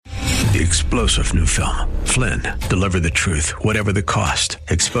The explosive new film, Flynn, deliver the truth, whatever the cost,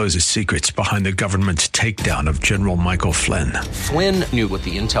 exposes secrets behind the government's takedown of General Michael Flynn. Flynn knew what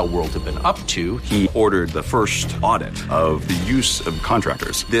the intel world had been up to. He ordered the first audit of the use of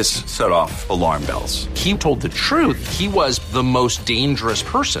contractors. This set off alarm bells. He told the truth. He was the most dangerous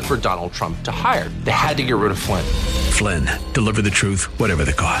person for Donald Trump to hire. They had to get rid of Flynn. Flynn, deliver the truth, whatever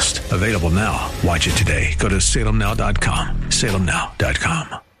the cost. Available now. Watch it today. Go to salemnow.com.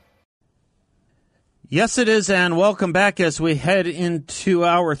 salemnow.com. Yes, it is, and welcome back as we head into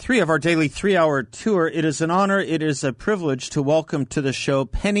hour 3 of our daily 3-hour tour. It is an honor, it is a privilege to welcome to the show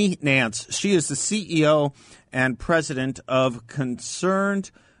Penny Nance. She is the CEO and president of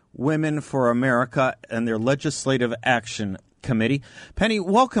Concerned Women for America and their Legislative Action Committee. Penny,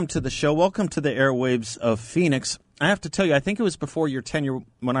 welcome to the show. Welcome to the airwaves of Phoenix. I have to tell you, I think it was before your tenure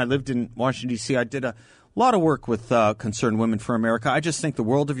when I lived in Washington, D.C. I did a lot of work with Concerned Women for America. I just think the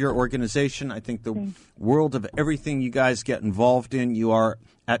world of your organization, I think the world of everything you guys get involved in. You are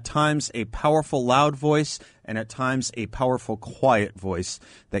at times a powerful, loud voice and at times a powerful, quiet voice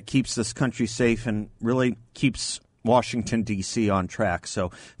that keeps this country safe and really keeps Washington, D.C. on track. So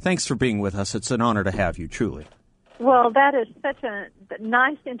thanks for being with us. It's an honor to have you, truly. Well, that is such a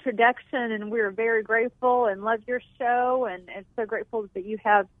nice introduction, and we're very grateful and love your show, and so grateful that you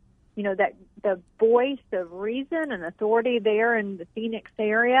have, you know, that the voice of reason and authority there in the Phoenix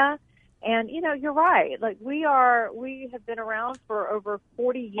area. And, you know, you're right. Like we have been around for over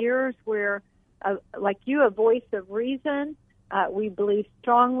 40 years. We're, like you, a voice of reason. We believe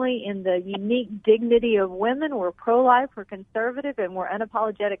strongly in the unique dignity of women. We're pro-life, we're conservative, and we're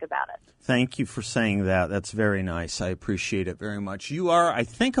unapologetic about it. Thank you for saying that. That's very nice. I appreciate it very much. You are, I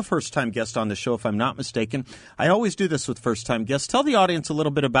think, a first-time guest on the show, if I'm not mistaken. I always do this with first-time guests. Tell the audience a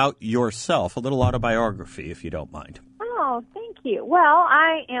little bit about yourself, a little autobiography, if you don't mind. Oh, thank you. Well,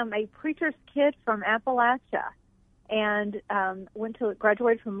 I am a preacher's kid from Appalachia, and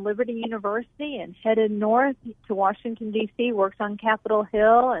graduated from Liberty University and headed north to Washington, D.C., worked on Capitol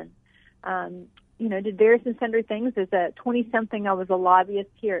Hill and, did various and sundry things. As a 20-something, I was a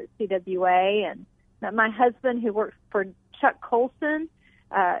lobbyist here at CWA, and met my husband, who worked for Chuck Colson,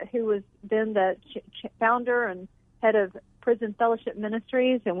 who was then the founder and head of Prison Fellowship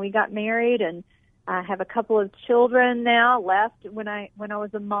Ministries, and we got married, and I have a couple of children now. Left when I was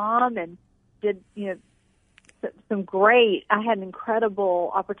a mom, and did, I had an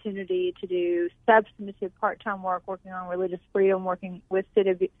incredible opportunity to do substantive part-time work, working on religious freedom, working with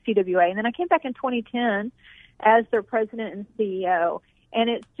CWA. And then I came back in 2010 as their president and CEO.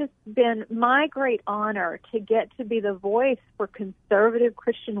 And it's just been my great honor to get to be the voice for conservative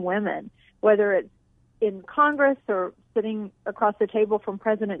Christian women, whether it's in Congress or sitting across the table from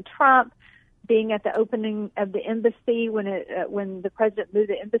President Trump, being at the opening of the embassy when the president moved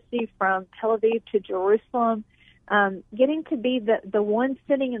the embassy from Tel Aviv to Jerusalem, getting to be the one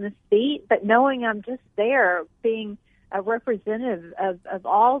sitting in the seat, but knowing I'm just there being a representative of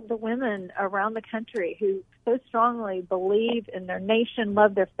all the women around the country who so strongly believe in their nation,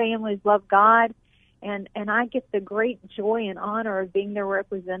 love their families, love God. And I get the great joy and honor of being their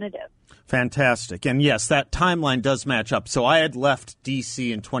representative. Fantastic. And yes, that timeline does match up. So I had left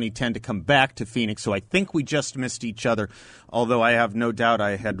D.C. in 2010 to come back to Phoenix, so I think we just missed each other, although I have no doubt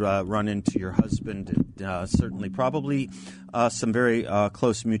I had run into your husband and certainly probably some very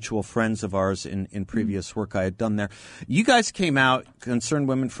close mutual friends of ours in previous work I had done there. You guys came out, Concerned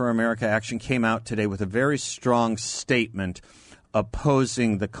Women for America Action came out today with a very strong statement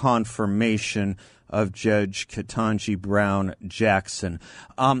opposing the confirmation of Judge Ketanji Brown Jackson.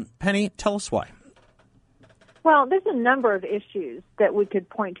 Penny, tell us why. Well, there's a number of issues that we could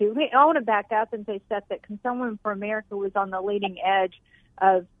point to. I want to back up and say, Seth, that Concerned Women for America was on the leading edge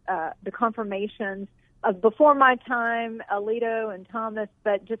of the confirmations of, before my time, Alito and Thomas,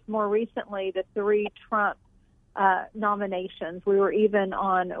 but just more recently, the 3 Trump nominations. We were even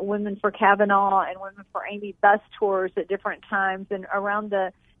on Women for Kavanaugh and Women for Amy bus tours at different times and around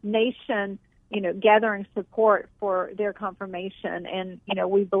the nation, gathering support for their confirmation. And,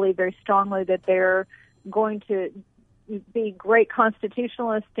 we believe very strongly that they're going to be great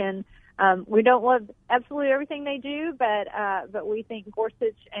constitutionalists. And we don't love absolutely everything they do, but we think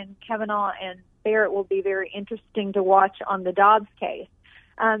Gorsuch and Kavanaugh and Barrett will be very interesting to watch on the Dobbs case.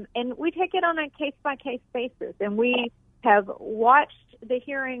 And we take it on a case-by-case basis. And we have watched the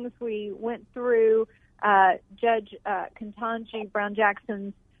hearings. We went through Judge Ketanji Brown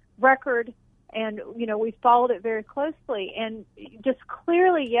Jackson's record, and, we followed it very closely. And just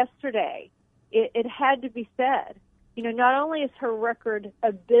clearly yesterday, it had to be said, not only is her record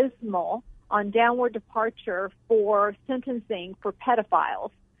abysmal on downward departure for sentencing for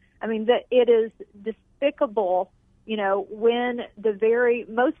pedophiles, I mean, that it is despicable, when the very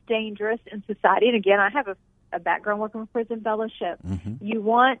most dangerous in society, and again, I have a background working with Prison Fellowship, you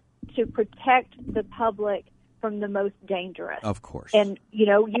want to protect the public from the most dangerous. Of course. And,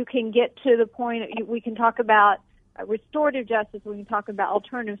 you can get to the point, we can talk about restorative justice, we can talk about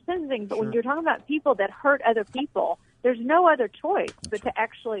alternative sentencing, but when you're talking about people that hurt other people, there's no other choice but to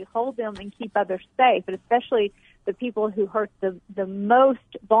actually hold them and keep others safe, and especially the people who hurt the most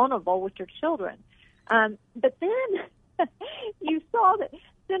vulnerable, which are children. But then you saw that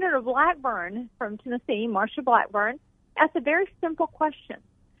Senator Blackburn from Tennessee, Marsha Blackburn, asked a very simple question.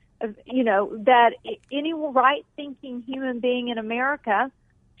 That any right-thinking human being in America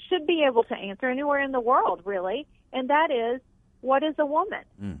should be able to answer anywhere in the world, really, and that is, what is a woman?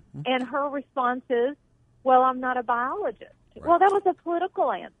 Mm-hmm. And her response is, well, I'm not a biologist. Right. Well, that was a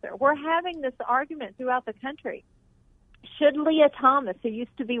political answer. We're having this argument throughout the country. Should Leah Thomas, who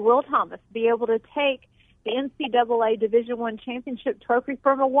used to be Will Thomas, be able to take the NCAA Division I championship trophy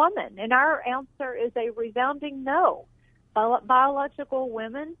from a woman? And our answer is a resounding no. Biological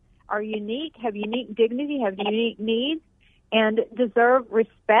women are unique, have unique dignity, have unique needs, and deserve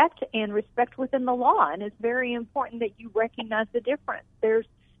respect and respect within the law. And it's very important that you recognize the difference. There's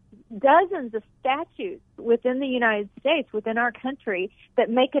dozens of statutes within the United States, within our country, that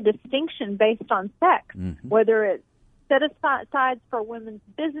make a distinction based on sex, whether it's set aside for women's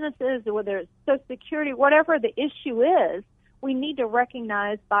businesses, whether it's Social Security, whatever the issue is, we need to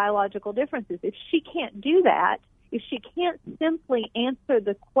recognize biological differences. If she can't do that, if she can't simply answer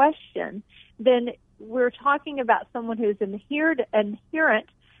the question, then we're talking about someone who's adherent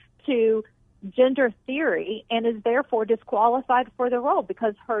to gender theory and is therefore disqualified for the role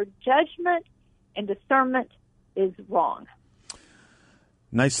because her judgment and discernment is wrong.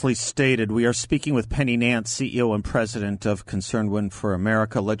 Nicely stated. We are speaking with Penny Nance, CEO and President of Concerned Women for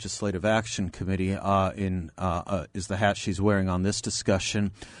America Legislative Action Committee. Is the hat she's wearing on this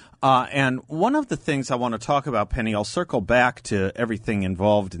discussion. And one of the things I want to talk about, Penny, I'll circle back to everything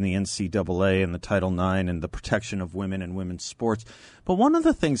involved in the NCAA and the Title IX and the protection of women and women's sports. But one of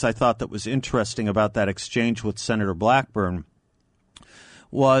the things I thought that was interesting about that exchange with Senator Blackburn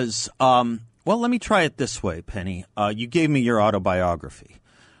was, well, let me try it this way, Penny. You gave me your autobiography.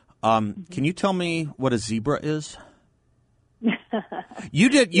 Can you tell me what a zebra is? You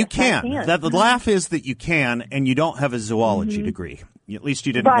did. You can. The laugh is that you can, and you don't have a zoology degree. At least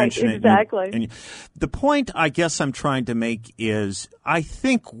you didn't mention it. Exactly. The point I guess I'm trying to make is I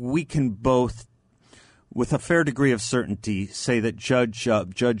think we can both, with a fair degree of certainty, say that Judge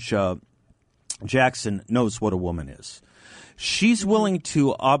Jackson knows what a woman is. She's willing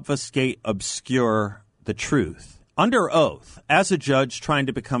to obscure the truth under oath as a judge trying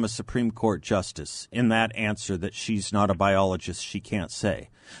to become a Supreme Court justice in that answer that she's not a biologist, she can't say.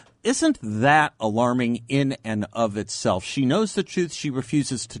 Isn't that alarming in and of itself? She knows the truth. She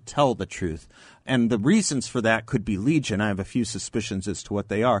refuses to tell the truth. And the reasons for that could be legion. I have a few suspicions as to what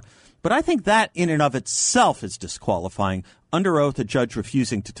they are. But I think that in and of itself is disqualifying. Under oath, a judge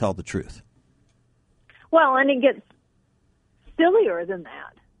refusing to tell the truth. Well, and it gets sillier than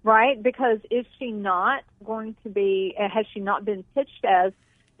that, right? Because is she not going to be, has she not been pitched as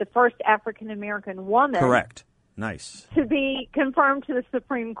the first African-American woman? Correct. Nice. To be confirmed to the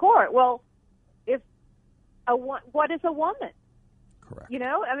Supreme Court. Well, what is a woman? Correct.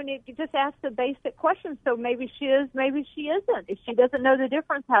 You just ask the basic question. So maybe she is, maybe she isn't. If she doesn't know the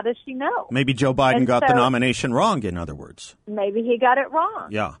difference, how does she know? Maybe Joe Biden got the nomination wrong, in other words. Maybe he got it wrong.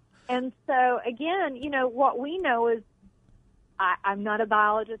 Yeah. And so, again, what we know is I'm not a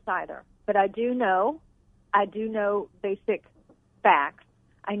biologist either, but I do know basic facts.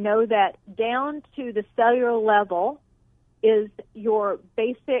 I know that down to the cellular level is your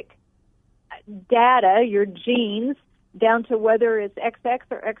basic data, your genes, down to whether it's XX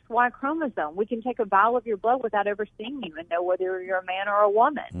or XY chromosome. We can take a vial of your blood without ever seeing you and know whether you're a man or a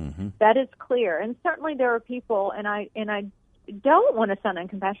woman. Mm-hmm. That is clear. And certainly there are people, and I don't want to sound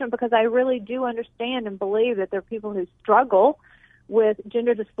uncompassionate because I really do understand and believe that there are people who struggle with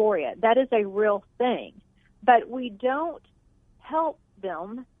gender dysphoria. That is a real thing. But we don't help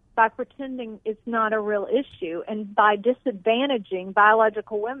them by pretending it's not a real issue and by disadvantaging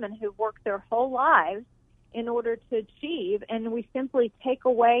biological women who work their whole lives in order to achieve, and we simply take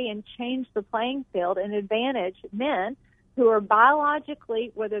away and change the playing field and advantage men who are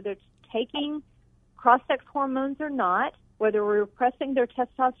biologically, whether they're taking cross-sex hormones or not, whether we're repressing their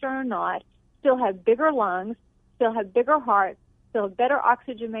testosterone or not, still have bigger lungs, still have bigger hearts, still have better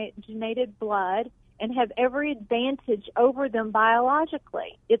oxygenated blood, and have every advantage over them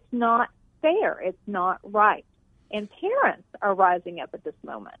biologically. It's not fair. It's not right. and parents are rising up at this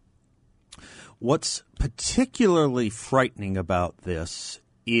moment. What's particularly frightening about this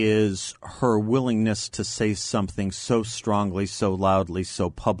is her willingness to say something so strongly, so loudly, so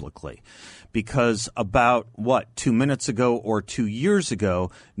publicly. Because about, 2 minutes ago or 2 years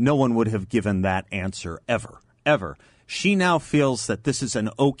ago, no one would have given that answer ever. She now feels that this is an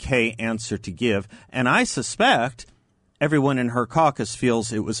okay answer to give, and I suspect everyone in her caucus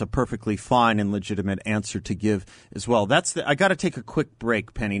feels it was a perfectly fine and legitimate answer to give as well. I got to take a quick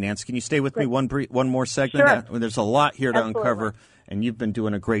break, Penny Nance. Can you stay with me one more segment? Sure. There's a lot here to Absolutely. uncover, and you've been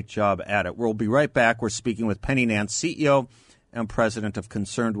doing a great job at it. We'll be right back. We're speaking with Penny Nance, CEO and president of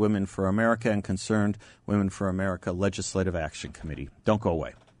Concerned Women for America and Concerned Women for America Legislative Action Committee. Don't go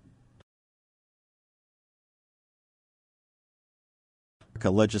away.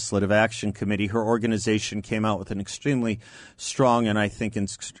 Legislative Action Committee. Her organization came out with an extremely strong and I think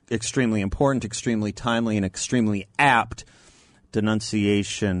extremely important, extremely timely, and extremely apt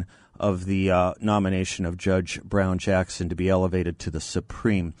denunciation of the nomination of Judge Brown Jackson to be elevated to the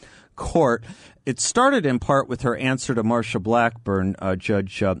Supreme Court. It started in part with her answer to Marsha Blackburn,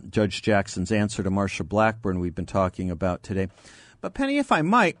 Judge Jackson's answer to Marsha Blackburn we've been talking about today. But Penny, if I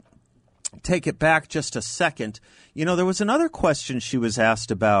might take it back just a second, there was another question she was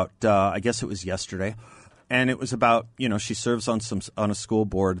asked about, I guess it was yesterday, and it was about, she serves on a school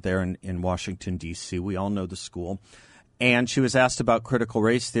board there in Washington, D.C. We all know the school. And she was asked about critical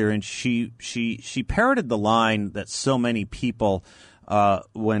race theory, and she parroted the line that so many people,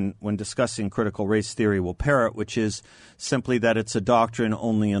 when discussing critical race theory, will parrot, which is simply that it's a doctrine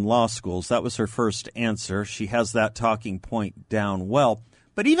only in law schools. That was her first answer. She has that talking point down well.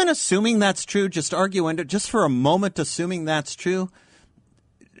 But even assuming that's true, just for a moment assuming that's true,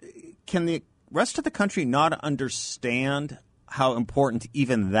 can the rest of the country not understand how important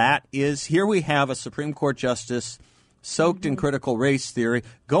even that is? Here we have a Supreme Court justice soaked in critical race theory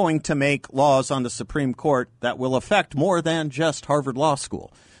going to make laws on the Supreme Court that will affect more than just Harvard Law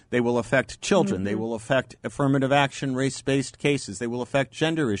School. They will affect children. They will affect affirmative action, race-based cases. They will affect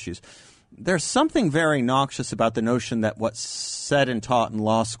gender issues. There's something very noxious about the notion that what's said and taught in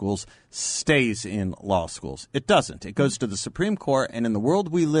law schools stays in law schools. It doesn't. It goes to the Supreme Court, and in the world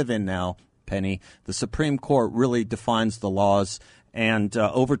we live in now, Penny, the Supreme Court really defines the laws and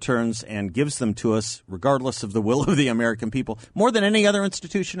overturns and gives them to us regardless of the will of the American people, more than any other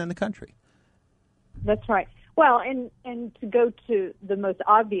institution in the country. That's right. Well, and to go to the most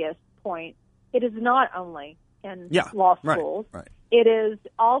obvious point, it is not only in law schools. Right. It is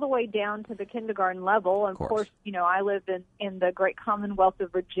all the way down to the kindergarten level. And of course, I live in the great Commonwealth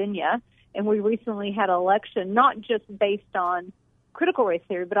of Virginia, and we recently had an election not just based on critical race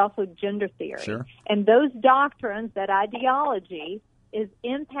theory, but also gender theory. Sure. And those doctrines, that ideology, is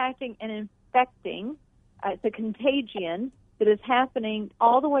impacting and infecting. It's a contagion that is happening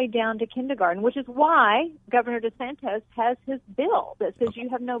all the way down to kindergarten, which is why Governor DeSantis has his bill that says you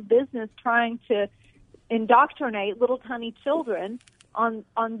have no business trying to indoctrinate little tiny children on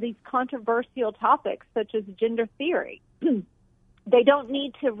these controversial topics such as gender theory. They don't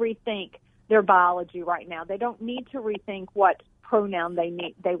need to rethink their biology right now. They don't need to rethink what pronoun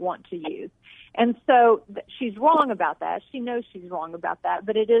they want to use. And so she's wrong about that. She knows she's wrong about that,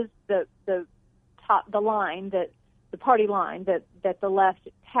 but it is the line that the party line that the left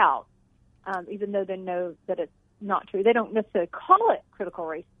touts, even though they know that it's not true. They don't necessarily call it critical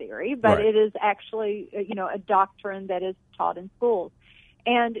race theory, but It is actually, a doctrine that is taught in schools.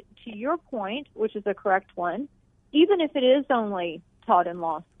 And to your point, which is a correct one, even if it is only taught in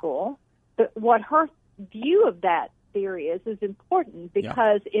law school, what her view of that theory is important,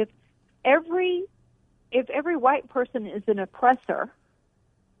 because if every white person is an oppressor,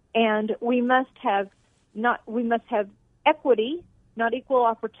 and we must have equity, not equal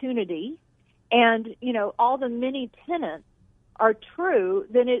opportunity, and all the many tenets are true,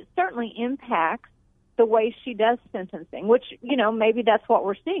 then it certainly impacts the way she does sentencing, which maybe that's what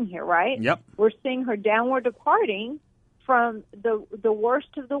we're seeing here, right? Yep. We're seeing her downward departing from the worst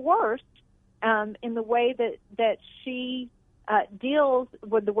of the worst in the way that she deals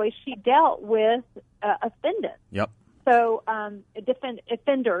with, the way she dealt with offenders. Yep. So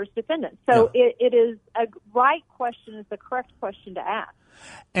defendants. So it is a right question, is the correct question to ask.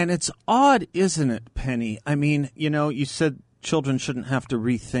 And it's odd, isn't it, Penny? I mean, you said children shouldn't have to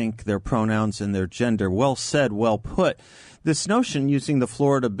rethink their pronouns and their gender. Well said, well put. This notion, using the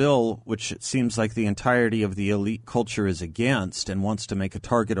Florida bill, which it seems like the entirety of the elite culture is against and wants to make a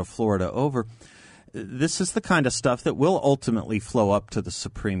target of Florida over, this is the kind of stuff that will ultimately flow up to the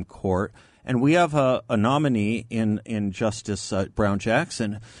Supreme Court. And we have a nominee in Justice Brown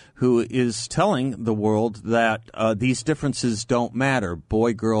Jackson who is telling the world that these differences don't matter.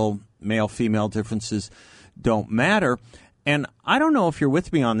 Boy, girl, male, female differences don't matter. And I don't know if you're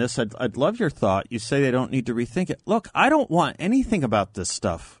with me on this. I'd love your thought. You say they don't need to rethink it. Look, I don't want anything about this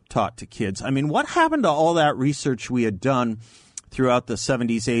stuff taught to kids. I mean, what happened to all that research we had done throughout the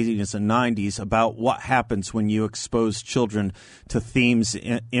 70s, 80s, and 90s about what happens when you expose children to themes,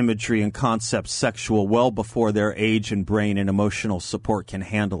 imagery, and concepts sexual well before their age and brain and emotional support can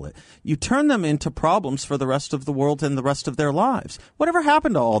handle it? You turn them into problems for the rest of the world and the rest of their lives. Whatever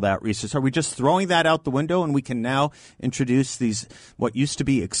happened to all that research? Are we just throwing that out the window and we can now introduce these what used to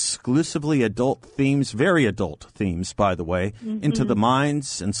be exclusively adult themes, very adult themes, by the way, into the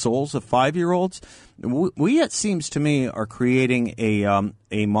minds and souls of 5-year-olds? We, it seems to me, are creating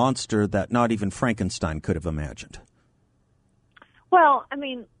a monster that not even Frankenstein could have imagined. Well, I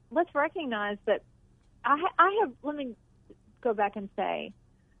mean, let's recognize that I have, let me go back and say,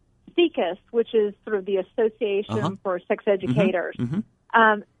 SECUS, which is sort of the Association for Sex Educators,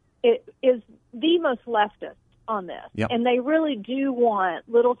 it is the most leftist on this. Yep. And they really do want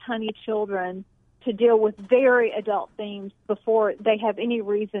little tiny children to deal with very adult themes before they have any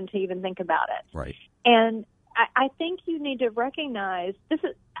reason to even think about it. Right. And I think you need to recognize this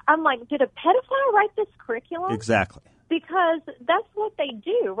is. I'm like, did a pedophile write this curriculum? Exactly. Because that's what they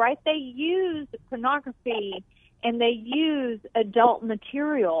do, right? They use pornography and they use adult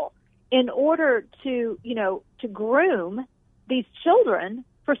material in order to, to groom these children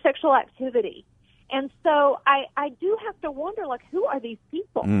for sexual activity. And so I do have to wonder, like, who are these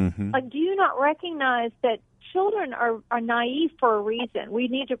people? Like, do you not recognize that children are naive for a reason? We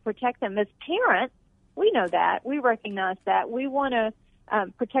need to protect them. As parents, we know that. We recognize that. We want to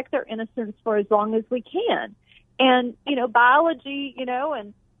protect their innocence for as long as we can. And, biology,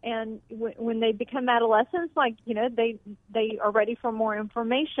 and when they become adolescents, like, they are ready for more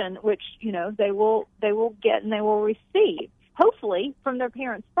information, which, they will get and they will receive, hopefully, from their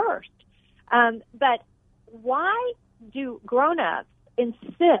parents first. But why do grown-ups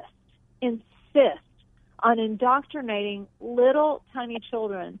insist on indoctrinating little tiny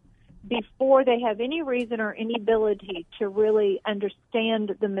children before they have any reason or any ability to really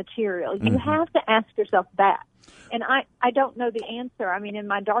understand the material? You have to ask yourself that. And I don't know the answer. I mean, in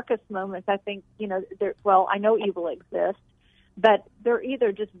my darkest moments, I think, I know evil exists, but they're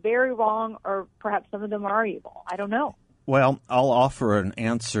either just very wrong or perhaps some of them are evil. I don't know. Well, I'll offer an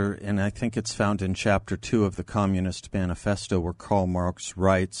answer, and I think it's found in Chapter 2 of the Communist Manifesto, where Karl Marx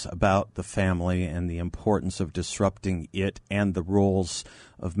writes about the family and the importance of disrupting it and the roles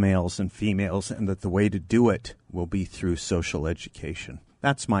of males and females, and that the way to do it will be through social education.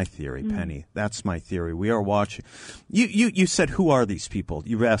 That's my theory, Penny. That's my theory. We are watching. You said, who are these people?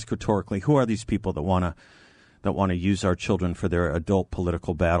 You asked rhetorically, who are these people that want to use our children for their adult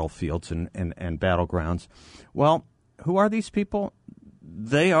political battlefields and battlegrounds? Well, who are these people?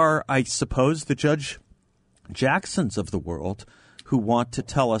 They are, I suppose, the Judge Jacksons of the world who want to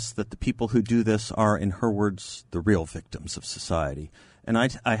tell us that the people who do this are, in her words, the real victims of society. And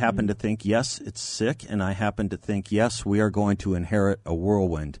I happen to think, yes, it's sick, and I happen to think, yes, we are going to inherit a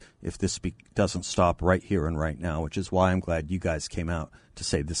whirlwind if this doesn't stop right here and right now, which is why I'm glad you guys came out to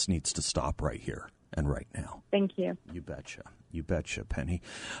say this needs to stop right here and right now. Thank you. You betcha. You betcha, Penny.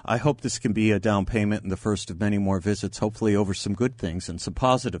 I hope this can be a down payment and the first of many more visits, hopefully over some good things and some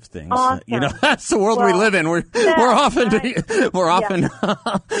positive things. Awesome. That's the world we live in. We're often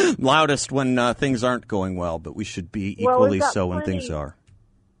loudest when things aren't going well, but we should be equally so when things are.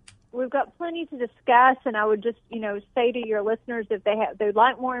 We've got plenty to discuss, and I would just, say to your listeners, if they'd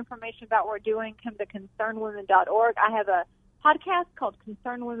like more information about what we're doing, come to concernwomen.org. I have a podcast called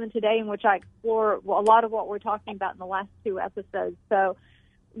Concerned Women Today, in which I explore a lot of what we're talking about in the last 2 episodes. So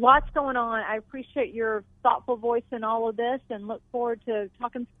lots going on. I appreciate your thoughtful voice in all of this and look forward to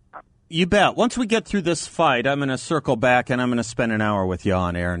talking. You bet. Once we get through this fight, I'm going to circle back and I'm going to spend an hour with you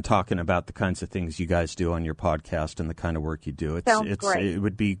on air and talking about the kinds of things you guys do on your podcast and the kind of work you do. Sounds great. It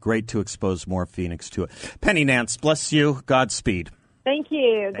would be great to expose more Phoenix to it. Penny Nance, bless you. Godspeed. Thank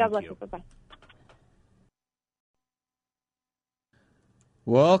you. God bless you. Bye-bye.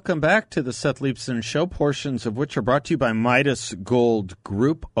 Welcome back to the Seth Leibsohn Show, portions of which are brought to you by Midas Gold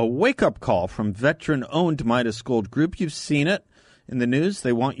Group. A wake-up call from veteran-owned Midas Gold Group. You've seen it in the news.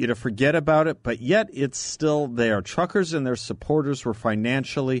 They want you to forget about it, but yet it's still there. Truckers and their supporters were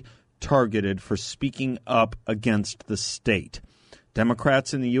financially targeted for speaking up against the state.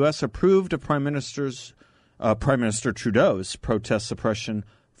 Democrats in the U.S. approved of Prime Minister Trudeau's protest suppression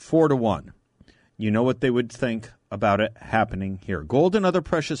 4-1. You know what they would think about it happening here. Gold and other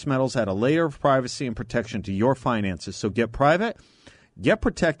precious metals add a layer of privacy and protection to your finances. So get private, get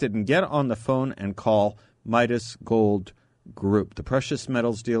protected, and get on the phone and call Midas Gold Group, the precious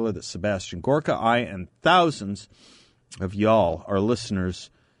metals dealer that Sebastian Gorka, I, and thousands of y'all, our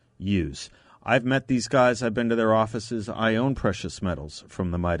listeners, use. I've met these guys. I've been to their offices. I own precious metals from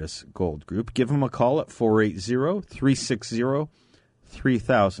the Midas Gold Group. Give them a call at 480-360-3000,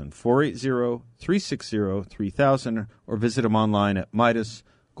 480-360-3000, or visit them online at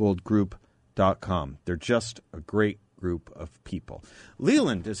MidasGoldGroup.com. They're just a great group of people.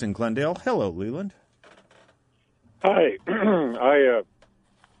 Leland is in Glendale. Hello, Leland. Hi.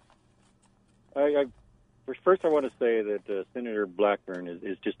 First, I want to say that Senator Blackburn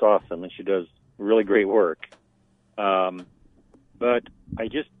is just awesome, and she does really great work. But I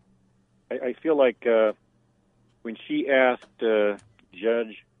feel like when she asked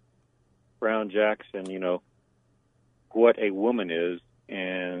Judge Brown Jackson, what a woman is,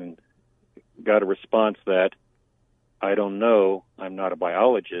 and got a response that, I don't know, I'm not a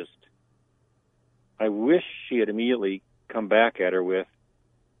biologist, I wish she had immediately come back at her with,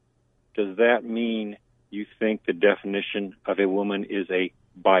 does that mean you think the definition of a woman is a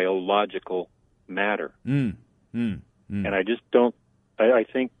biological matter? And I just don't, I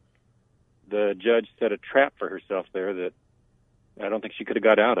think the judge set a trap for herself there that I don't think she could have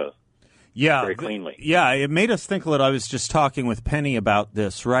got out of very cleanly. It made us think a little. I was just talking with Penny about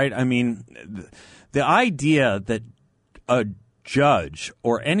this, right? I mean, the idea that a judge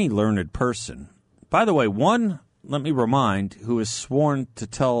or any learned person, by the way, let me remind, who is sworn to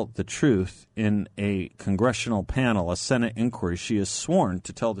tell the truth in a congressional panel, a Senate inquiry. She is sworn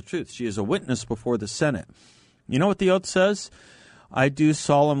to tell the truth. She is a witness before the Senate. You know what the oath says? I do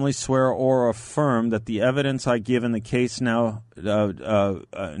solemnly swear or affirm that the evidence I give in the case now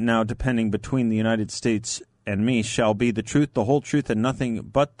depending between the United States and me shall be the truth, the whole truth, and nothing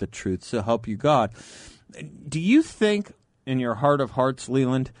but the truth, so help you God. Do you think in your heart of hearts,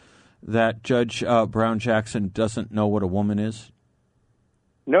 Leland, that Judge Brown Jackson doesn't know what a woman is?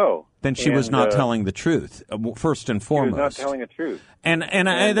 No. Then she was not telling the truth, first and foremost. She was not telling the truth. And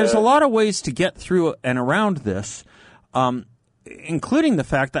there's a lot of ways to get through and around this, including the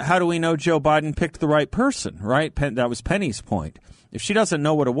fact that how do we know Joe Biden picked the right person, right? That was Penny's point. If she doesn't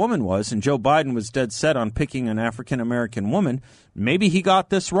know what a woman was and Joe Biden was dead set on picking an African-American woman, maybe he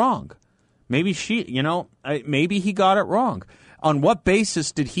got this wrong. Maybe maybe he got it wrong. On what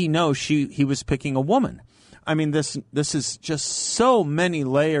basis did he know he was picking a woman? I mean, this is just so many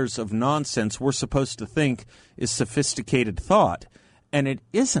layers of nonsense we're supposed to think is sophisticated thought, and it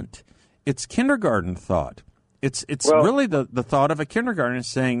isn't. It's kindergarten thought. It's really the thought of a kindergartner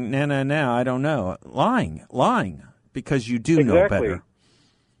saying, no, I don't know. Lying, because you do know better.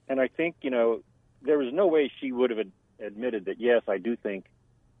 And I think, there was no way she would have admitted that, yes, I do think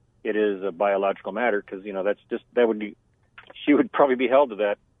it is a biological matter, because, she would probably be held to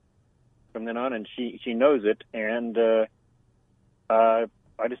that from then on, and she knows it, and I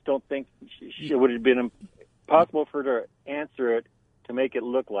just don't think it would have been impossible for her to answer it to make it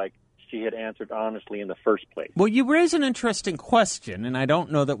look like she had answered honestly in the first place. Well, you raise an interesting question, and I don't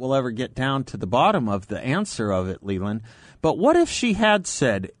know that we'll ever get down to the bottom of the answer of it, Leland, but what if she had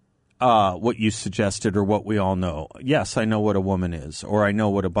said what you suggested or what we all know? Yes, I know what a woman is, or I know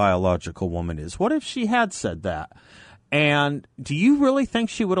what a biological woman is. What if she had said that? And do you really think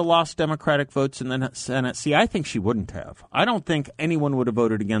she would have lost Democratic votes in the Senate? See, I think she wouldn't have. I don't think anyone would have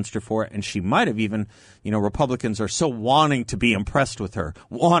voted against her for it, and she might have even, Republicans are so wanting to be impressed with her,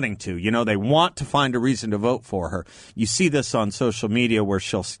 they want to find a reason to vote for her. You see this on social media where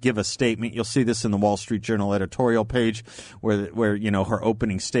she'll give a statement. You'll see this in the Wall Street Journal editorial page where her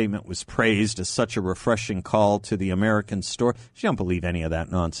opening statement was praised as such a refreshing call to the American story. She don't believe any of that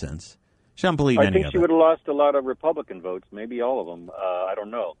nonsense. She doesn't believe any of it. I think she would have lost a lot of Republican votes, maybe all of them. I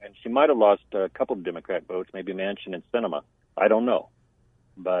don't know. And she might have lost a couple of Democrat votes, maybe Manchin and Sinema. I don't know.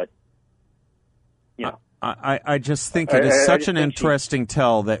 But, I just think it is such an interesting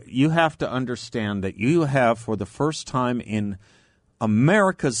tell that you have to understand that you have, for the first time in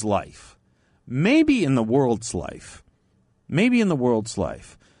America's life, maybe in the world's life,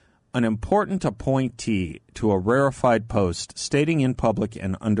 an important appointee to a rarefied post stating in public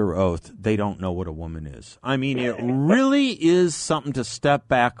and under oath they don't know what a woman is. I mean, it really is something to step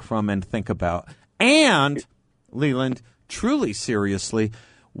back from and think about. And, Leland, truly seriously,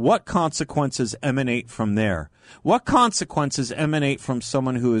 what consequences emanate from there? What consequences emanate from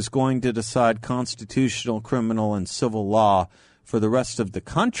someone who is going to decide constitutional, criminal, and civil law for the rest of the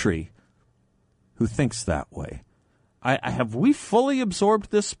country who thinks that way? Have we fully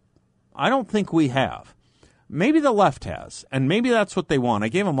absorbed this I don't think we have. Maybe the left has, and maybe that's what they want. I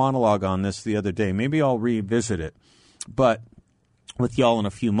gave a monologue on this the other day. Maybe I'll revisit it, but with y'all in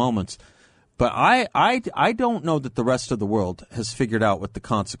a few moments. But I don't know that the rest of the world has figured out what the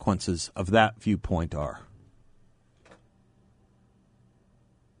consequences of that viewpoint are.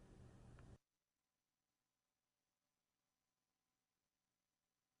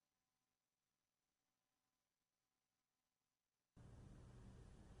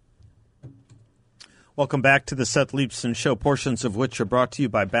 Welcome back to the Seth Leibsohn Show, portions of which are brought to you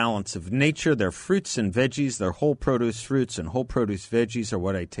by Balance of Nature. Their fruits and veggies, their whole produce fruits and whole produce veggies are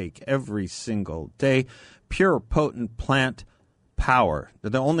what I take every single day. Pure, potent plant power. They're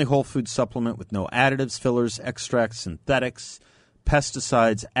the only whole food supplement with no additives, fillers, extracts, synthetics,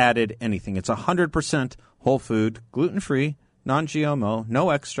 pesticides, added anything. It's 100% whole food, gluten-free, non-GMO, no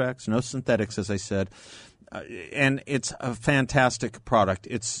extracts, no synthetics, as I said. And it's a fantastic product.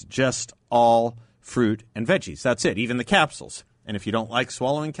 It's just all fruit and veggies. That's it, even the capsules. And if you don't like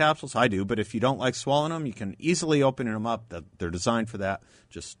swallowing capsules, I do, but if you don't like swallowing them, you can easily open them up. They're designed for that.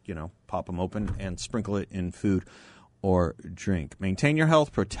 Just, pop them open and sprinkle it in food or drink. Maintain your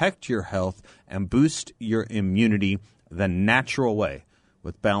health, protect your health, and boost your immunity the natural way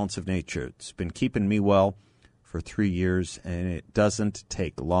with Balance of Nature. It's been keeping me well for 3 years, and it doesn't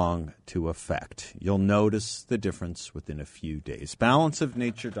take long to affect. You'll notice the difference within a few days.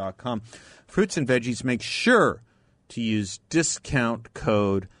 Balanceofnature.com. Fruits and veggies, make sure to use discount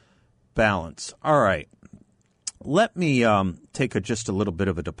code BALANCE. All right. Let me take just a little bit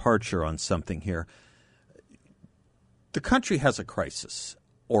of a departure on something here. The country has a crisis,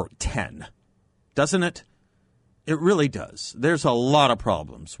 or 10, doesn't it? It really does. There's a lot of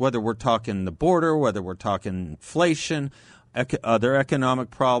problems, whether we're talking the border, whether we're talking inflation, other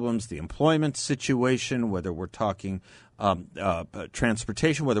economic problems, the employment situation, whether we're talking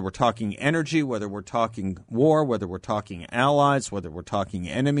transportation, whether we're talking energy, whether we're talking war, whether we're talking allies, whether we're talking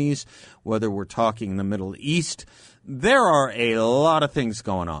enemies, whether we're talking the Middle East. There are a lot of things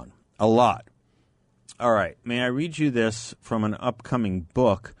going on, a lot. All right, may I read you this from an upcoming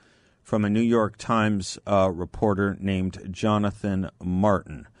book from a New York Times reporter named Jonathan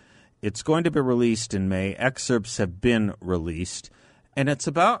Martin. It's going to be released in May. Excerpts have been released. And it's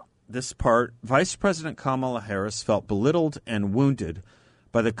about this part. Vice President Kamala Harris felt belittled and wounded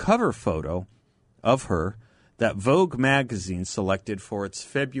by the cover photo of her that Vogue magazine selected for its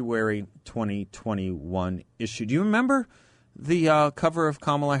February 2021 issue. Do you remember the cover of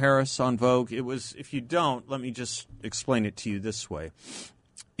Kamala Harris on Vogue? It was, if you don't, let me just explain it to you this way.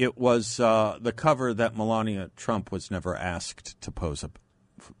 It was the cover that Melania Trump was never asked to pose a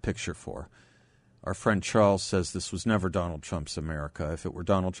picture for. Our friend Charles says this was never Donald Trump's America. If it were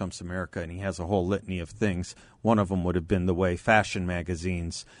Donald Trump's America, and he has a whole litany of things, one of them would have been the way fashion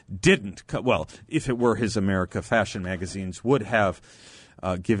magazines didn't. Well, if it were his America, fashion magazines would have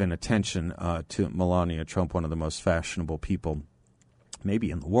given attention to Melania Trump, one of the most fashionable people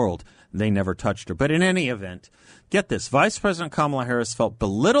maybe in the world. They never touched her. But in any event, get this. Vice President Kamala Harris felt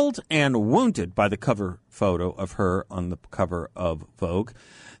belittled and wounded by the cover photo of her on the cover of Vogue.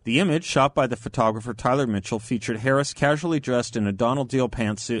 The image, shot by the photographer Tyler Mitchell, featured Harris casually dressed in a Donald Deal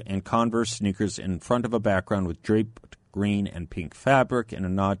pantsuit and Converse sneakers in front of a background with draped green and pink fabric and a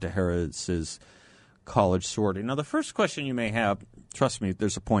nod to Harris's college sorority. Now, the first question you may have, trust me,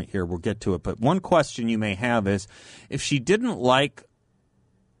 there's a point here, we'll get to it, but one question you may have is, if she didn't like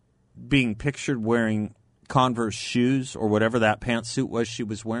being pictured wearing Converse shoes or whatever that pantsuit was she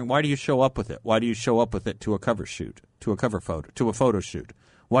was wearing, why do you show up with it? Why do you show up with it to a cover shoot, to a cover photo, to a photo shoot?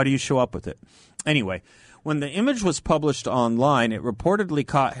 Why do you show up with it? Anyway, when the image was published online, it reportedly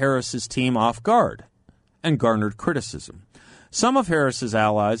caught Harris's team off guard and garnered criticism. Some of Harris's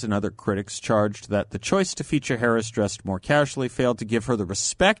allies and other critics charged that the choice to feature Harris dressed more casually failed to give her the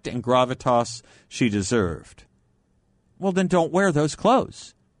respect and gravitas she deserved. Well, then don't wear those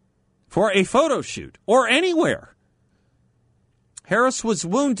clothes for a photo shoot or anywhere. Harris was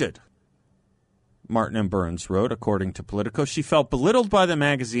wounded, Martin M. Burns wrote, according to Politico. She felt belittled by the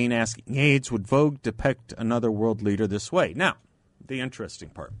magazine, asking aides, would Vogue depict another world leader this way? Now, the interesting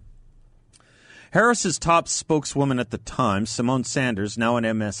part. Harris's top spokeswoman at the time, Simone Sanders, now an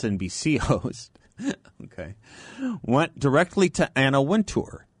MSNBC host, went directly to Anna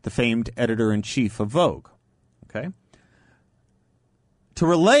Wintour, the famed editor-in-chief of Vogue, to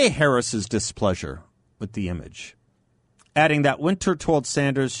relay Harris's displeasure with the image, adding that Wintour told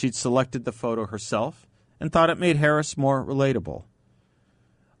Sanders she'd selected the photo herself and thought it made Harris more relatable.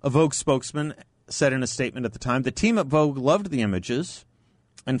 A Vogue spokesman said in a statement at the time, the team at Vogue loved the images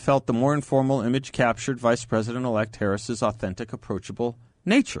and felt the more informal image captured Vice President-elect Harris's authentic, approachable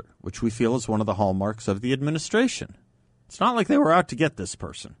nature, which we feel is one of the hallmarks of the administration. It's not like they were out to get this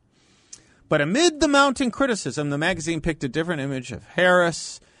person. But amid the mounting criticism, the magazine picked a different image of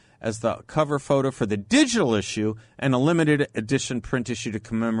Harris as the cover photo for the digital issue and a limited edition print issue to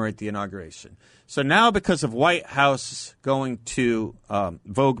commemorate the inauguration. So now, because of White House going to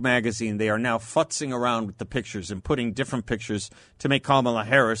Vogue magazine, they are now futzing around with the pictures and putting different pictures to make Kamala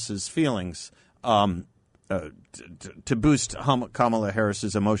Harris's feelings, to boost Kamala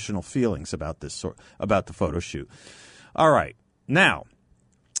Harris's emotional feelings about about the photo shoot. All right, now.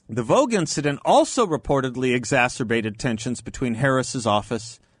 The Vogue incident also reportedly exacerbated tensions between Harris's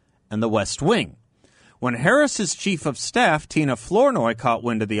office and the West Wing. When Harris's chief of staff, Tina Flournoy, caught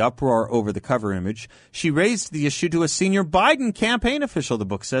wind of the uproar over the cover image, she raised the issue to a senior Biden campaign official, the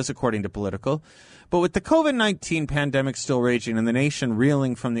book says, according to Politico. But with the COVID-19 pandemic still raging and the nation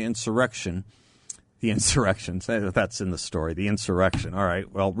reeling from the insurrection, that's in the story, the insurrection. All right,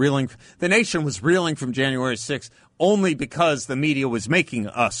 well, the nation was reeling from January 6th only because the media was making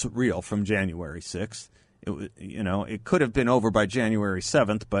us reel from January 6th. It could have been over by January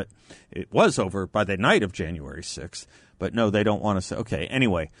 7th, but it was over by the night of January 6th. But no, they don't want to say. Okay,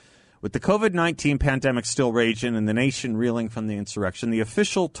 anyway, with the COVID-19 pandemic still raging and the nation reeling from the insurrection, the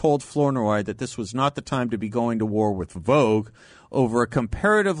official told Flournoy that this was not the time to be going to war with Vogue over a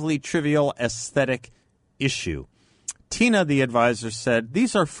comparatively trivial aesthetic issue. Tina, the advisor, said,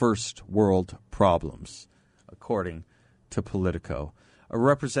 "These are first world problems," according to Politico. A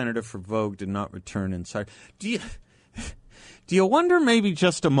representative for Vogue did not return inside. Do you wonder maybe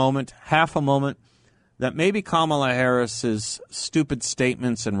just a moment, half a moment, that maybe Kamala Harris's stupid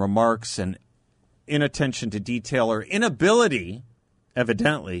statements and remarks and inattention to detail or inability,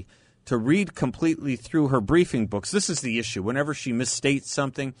 evidently, to read completely through her briefing books. This is the issue. Whenever she misstates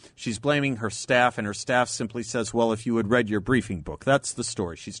something, she's blaming her staff, and her staff simply says, well, if you had read your briefing book. That's the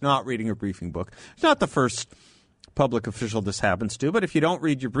story. She's not reading her briefing book. It's not the first public official this happens to, but if you don't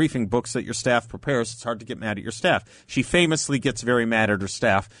read your briefing books that your staff prepares, it's hard to get mad at your staff. She famously gets very mad at her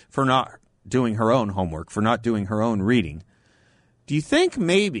staff for not doing her own homework, for not doing her own reading. Do you think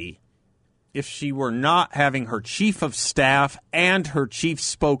maybe if she were not having her chief of staff and her chief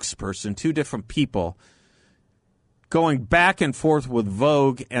spokesperson, two different people, going back and forth with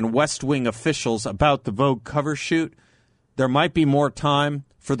Vogue and West Wing officials about the Vogue cover shoot, there might be more time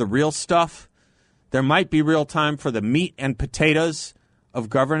for the real stuff? There might be real time for the meat and potatoes of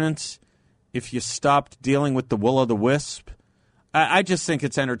governance if you stopped dealing with the will-o'-the-wisp? I just think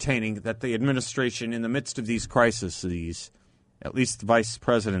it's entertaining that the administration, in the midst of these crises, at least the vice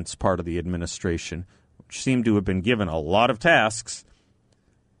president's part of the administration, which seemed to have been given a lot of tasks,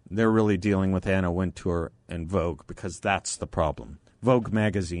 they're really dealing with Anna Wintour and Vogue, because that's the problem. Vogue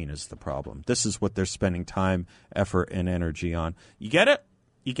magazine is the problem. This is what they're spending time, effort, and energy on. You get it?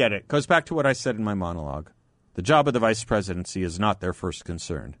 You get it. Goes back to what I said in my monologue. The job of the vice presidency is not their first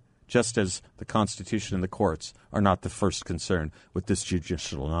concern, just as the Constitution and the courts are not the first concern with this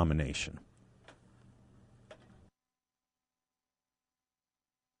judicial nomination.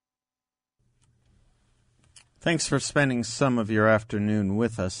 Thanks for spending some of your afternoon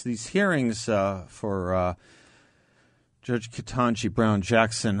with us. These hearings for Judge Ketanji Brown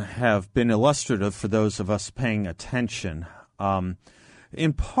Jackson have been illustrative for those of us paying attention.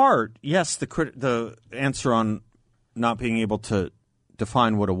 In part, yes, the answer on not being able to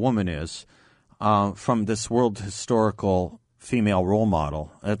define what a woman is from this world historical female role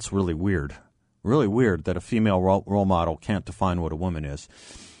model, that's really weird. Really weird that a female role model can't define what a woman is.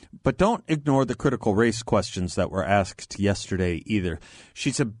 But don't ignore the critical race questions that were asked yesterday either.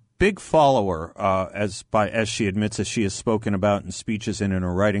 She's a big follower, as she admits, as she has spoken about in speeches and in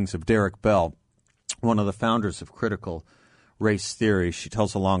her writings, of Derek Bell, one of the founders of critical race theory. She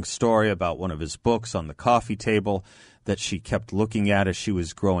tells a long story about one of his books on the coffee table that she kept looking at as she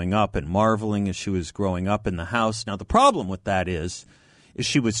was growing up and marveling as she was growing up in the house. Now, the problem with that is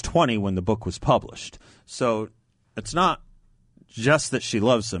she was 20 when the book was published. So it's not just that she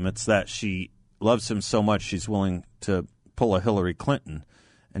loves him. It's that she loves him so much she's willing to pull a Hillary Clinton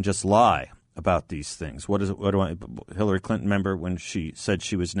and just lie about these things. Hillary Clinton, remember when she said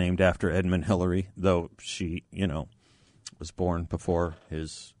she was named after Edmund Hillary, though she, was born before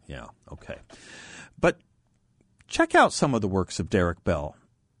his, okay. But check out some of the works of Derek Bell.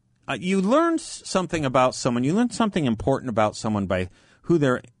 You learn something about someone. You learn something important about someone by who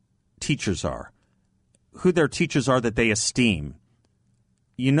their teachers are, that they esteem.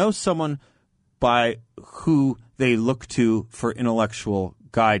 You know someone by who they look to for intellectual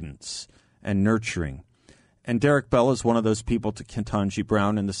guidance and nurturing. And Derek Bell is one of those people to Ketanji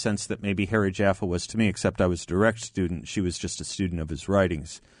Brown in the sense that maybe Harry Jaffa was to me, except I was a direct student. She was just a student of his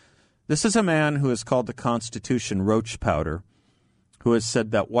writings. This is a man who has called the Constitution roach powder, who has said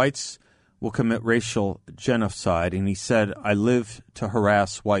that whites will commit racial genocide, and he said, I live to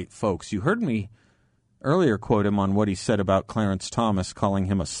harass white folks. You heard me earlier quote him on what he said about Clarence Thomas, calling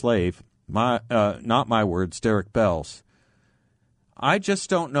him a slave. Not my words, Derek Bell's. I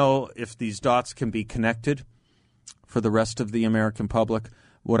just don't know if these dots can be connected for the rest of the American public.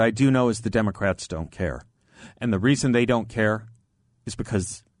 What I do know is the Democrats don't care. And the reason they don't care is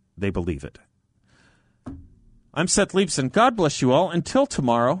because they believe it. I'm Seth Leibson. God bless you all. Until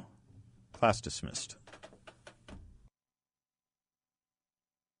tomorrow, class dismissed.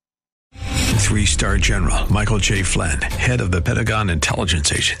 3-star General Michael J. Flynn, head of the Pentagon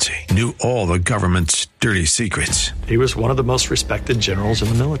Intelligence Agency, knew all the government's dirty secrets. He was one of the most respected generals in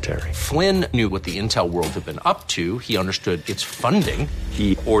the military. Flynn knew what the intel world had been up to. He understood its funding.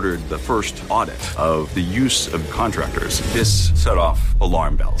 He ordered the first audit of the use of contractors. This set off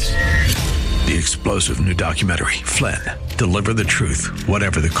alarm bells. The explosive new documentary, Flynn, Deliver the Truth,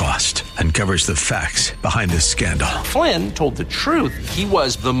 Whatever the Cost, uncovers the facts behind this scandal. Flynn told the truth. He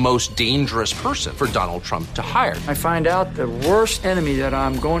was the most dangerous person for Donald Trump to hire. I find out the worst enemy that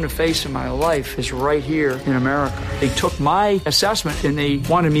I'm going to face in my life is right here in America. They took my assessment and they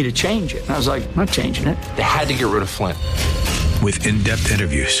wanted me to change it. And I was like, I'm not changing it. They had to get rid of Flynn. With in-depth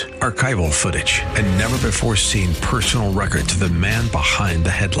interviews, archival footage, and never-before-seen personal records of the man behind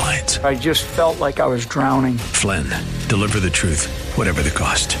the headlines. I just felt like I was drowning. Flynn, Deliver the Truth, Whatever the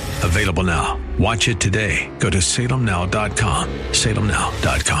Cost. Available now. Watch it today. Go to salemnow.com.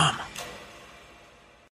 salemnow.com.